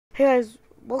Hey guys,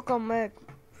 welcome back.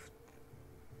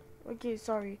 Okay,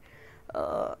 sorry.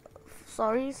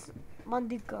 Sorry,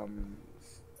 Mandik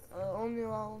only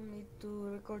allow me to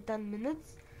record 10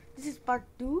 minutes. This is part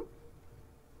 2.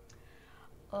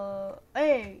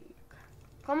 Hey,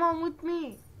 come on with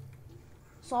me.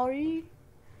 Sorry,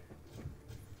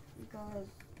 because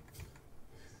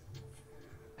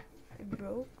it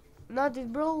broke. Not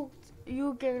it broke.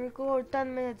 You can record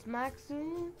 10 minutes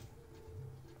maximum.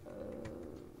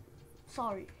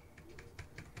 Sorry.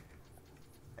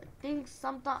 I think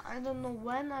sometime, I don't know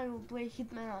when I will play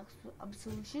Hitman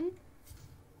Absolution.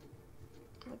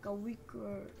 Like a week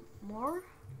or more.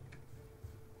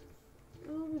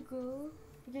 Here we go.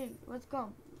 Okay, let's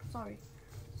go. Sorry.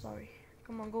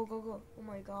 Come on, go. Oh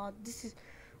my god, this is.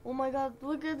 Oh my god,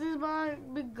 look at this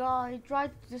big guy. He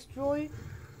tried to destroy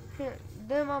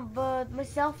them, but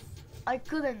myself, I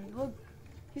couldn't. Look,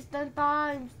 he's 10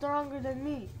 times stronger than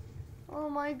me. Oh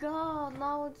my god,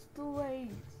 now it's too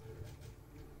late.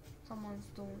 Someone's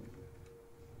doing.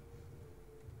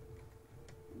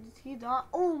 Did he die?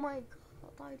 Oh my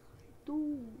god, I died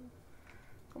too.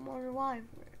 Come on, revive.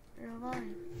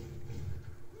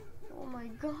 Oh my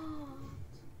god.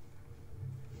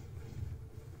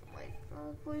 Oh my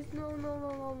god, please, no.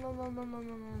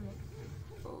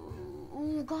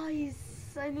 Oh, guys,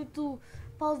 I need to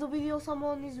pause the video.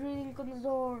 Someone is ringing on the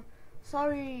door.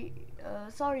 Sorry.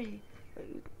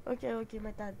 Okay,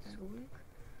 my dad is going.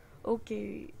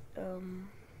 Okay,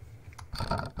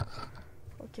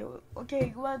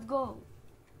 okay, let's go.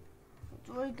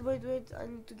 Wait, I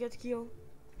need to get killed.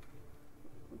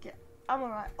 Okay, I'm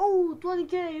alright. Oh,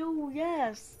 20k, oh,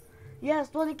 yes,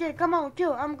 20k, come on,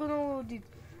 kill. I'm gonna do it.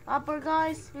 Upper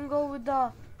guys, can go with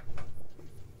the...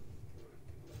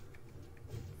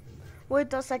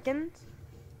 Wait a second.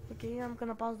 Okay, I'm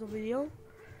gonna pause the video.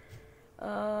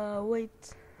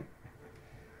 Wait.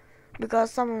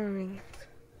 Because someone ringed.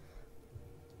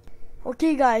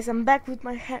 Okay guys, I'm back with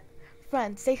my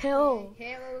friend. Say hello.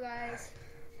 Hey, hello guys.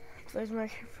 Where's my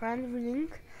friend ringing?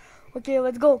 Okay,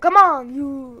 let's go. Come on,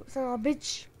 you son of a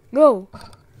bitch. Go.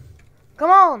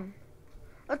 Come on.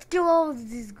 Let's kill all of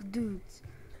these dudes.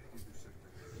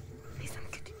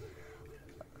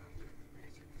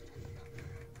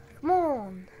 Come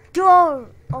on. Kill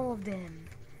all of them.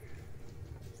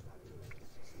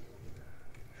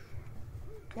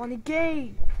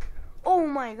 20k. Oh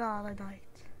my god, I died.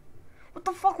 What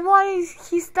the fuck? Why is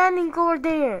he standing over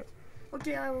there?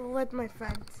 Okay, I will let my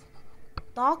friends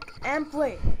talk and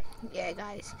play. Yeah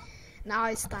guys, now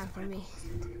it's time for me.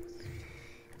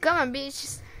 Come on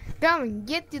bitches. Come on,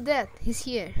 get to that. He's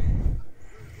here.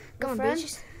 Come on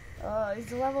bitches.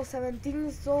 It's level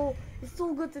 17, so it's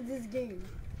so good at this game.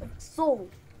 Like, so.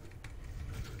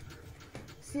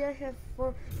 See, I have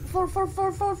four.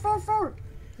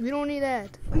 We don't need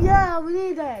that. Yeah, we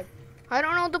need that. I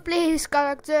don't know how to play his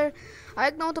character.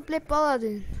 I know how to play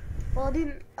Paladin.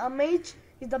 Paladin, mage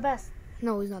is the best.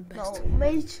 No, he's not best. No,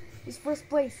 mage is first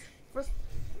place. First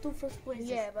places.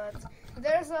 Yeah, but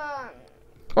there's a...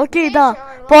 Okay, the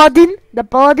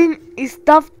paladin is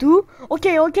tough too.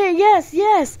 Okay, yes.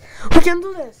 We can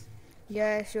do this.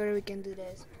 Yeah, sure, we can do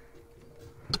this.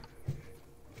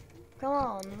 Come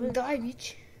on. Die,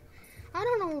 bitch. I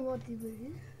don't know what it is.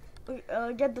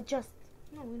 Get the chest.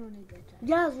 No, we don't need that chest.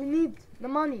 Yes, we need the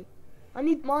money. I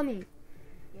need money.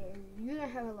 Yeah, you don't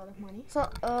have a lot of money. So,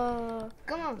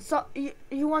 come on. So,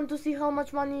 you want to see how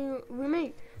much money we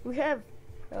make? We have,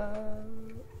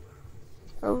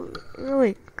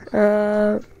 wait,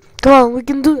 come on, we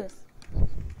can do this.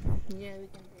 Yeah, we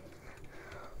can do it.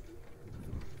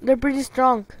 They're pretty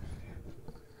strong.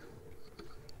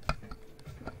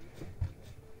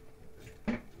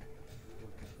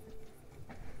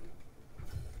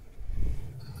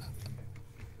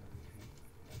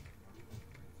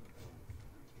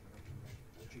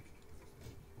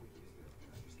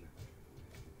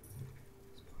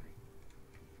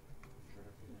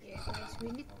 Guys, we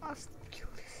need us to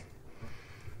kill this.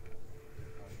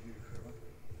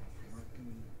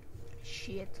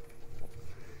 Shit.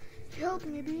 Help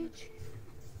me, bitch.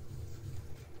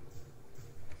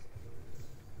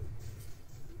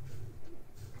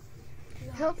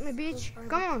 Help me, bitch.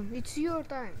 Come on, it's your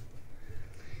time.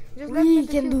 Just let me We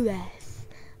can do this.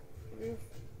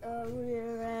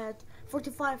 We're at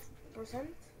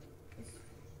 45%.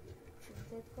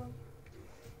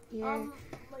 Yeah.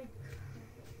 Like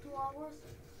 2 hours.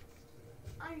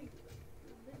 I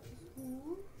went to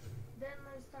school, then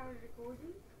I started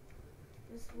recording.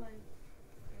 It's like,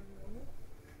 I don't know.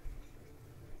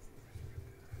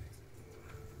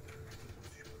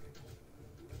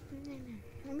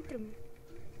 Let me try.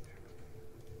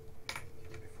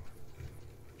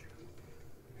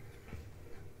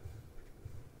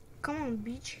 Come on,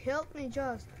 bitch, help me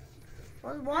just.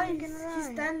 Why I'm is gonna she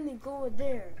die. standing over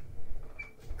there?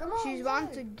 Come on. She's guys.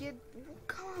 want to get.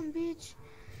 Come on, bitch.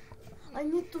 I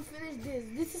need to finish this.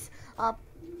 This is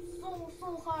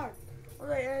so hard.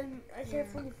 Alright, and I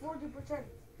have only 40%.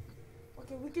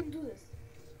 Okay, we can do this.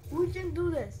 We can do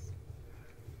this.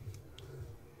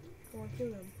 Come on,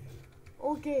 kill them.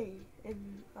 Okay,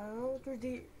 and I don't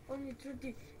know, only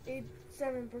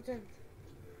 38.7%.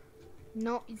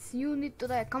 No, it's you need to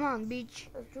die. Come on, bitch.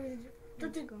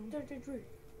 33.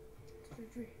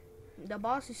 The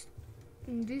boss is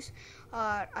this.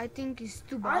 I think is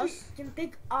two I boss. can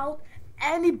take out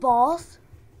any boss,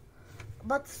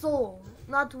 but soul,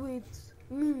 not with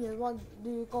minion. What do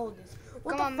you call this?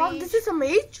 What Come the on, fuck? mage. This is a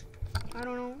mage? I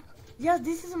don't know. Yes,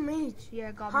 this is a mage.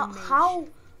 Yeah, goblin mage. How?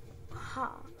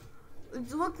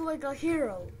 It looks like a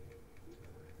hero.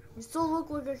 It still look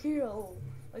like a hero.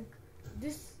 Like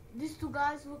these two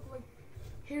guys look like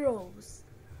heroes.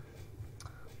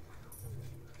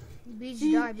 Bitch,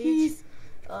 die, bitch. He's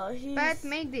Pat,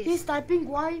 make this. He's typing.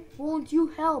 Why won't you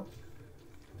help?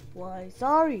 Why?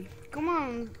 Sorry. Come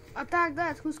on, attack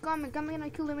that. Who's coming? Come in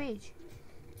and kill the mage.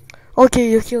 Okay,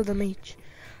 you kill the mage.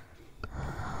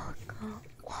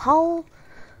 How?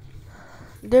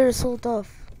 They're so tough.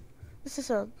 This is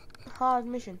a hard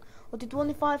mission. Only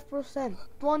 25%.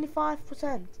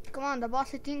 25%. Come on, the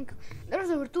boss. I think there's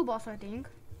over two boss. I think.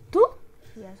 Two?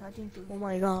 Yes, I think two. Oh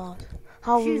my god.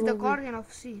 How She's the will we- guardian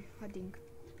of sea. I think.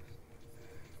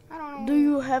 I don't know. Do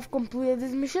you have completed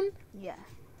this mission? Yeah.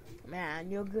 Man,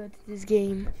 you're good at this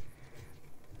game.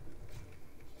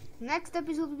 Next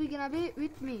episode we gonna be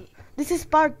with me. This is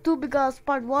part 2 because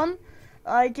part 1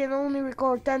 I can only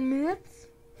record 10 minutes.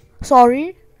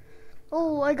 Sorry.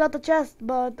 Oh, I got a chest,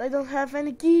 but I don't have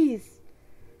any keys.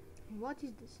 What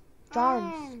is this?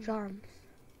 Charms. Oh, Charms.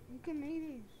 you can make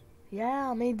this. Yeah,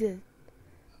 I made it.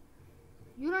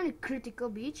 You don't need critical,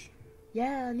 bitch.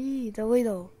 Yeah, I need a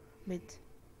little bit.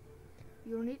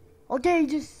 You don't need. Okay,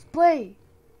 just play.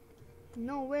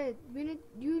 No, wait. We need.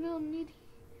 You don't need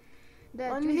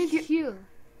that. I You need need heal.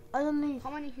 I don't need.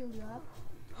 How many heals you have?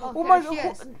 Oh my here she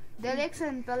god. is. The Alexa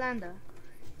and Palanda.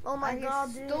 Oh my I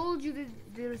god. just told you that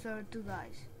there's are two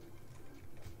guys.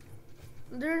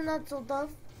 They're not so tough.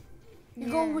 You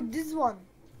Yeah. go with this one.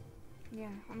 Yeah,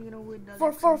 I'm gonna with the Four,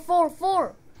 Alexa. four, four,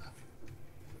 four.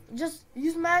 Just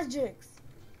use magics.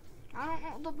 I don't know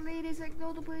how to play this. I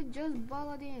know to play just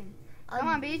Paladin. I'm- Come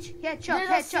on, bitch. Headshot, They're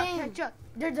the headshot, same. headshot.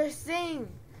 They're the same.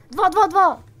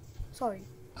 Dva. Sorry.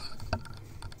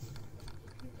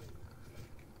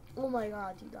 Oh my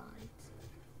god, you died.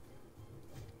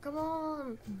 Come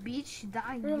on. Bitch,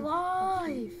 die. you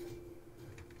Revive.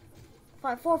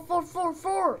 5, 4, 4, 4,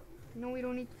 4. No, we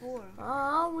don't need 4.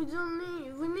 We don't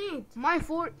need. We need. My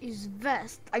 4 is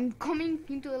vest. I'm coming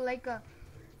into like a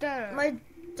terror. My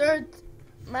third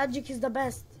magic is the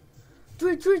best.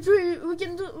 3, 3, 3. We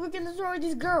can destroy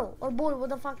this girl or boy. What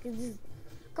the fuck is this?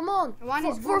 Come on. One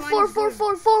is good, 4, one 4, is 4, good.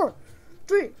 4, 4.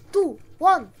 3, 2,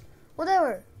 1.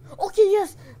 Whatever. Okay,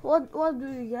 yes. What do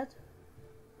you get?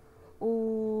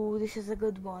 Oh, this is a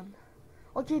good one.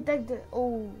 Okay, take the.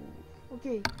 Oh,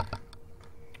 okay.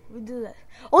 We do that.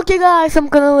 Okay, guys, I'm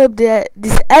gonna leave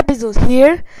this episode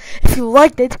here. If you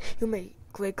liked it, you may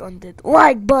click on that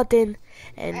like button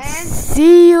and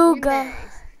see you guys.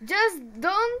 Just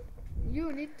don't.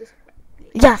 You need to.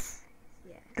 Yes.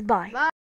 Yeah. Goodbye. Bye.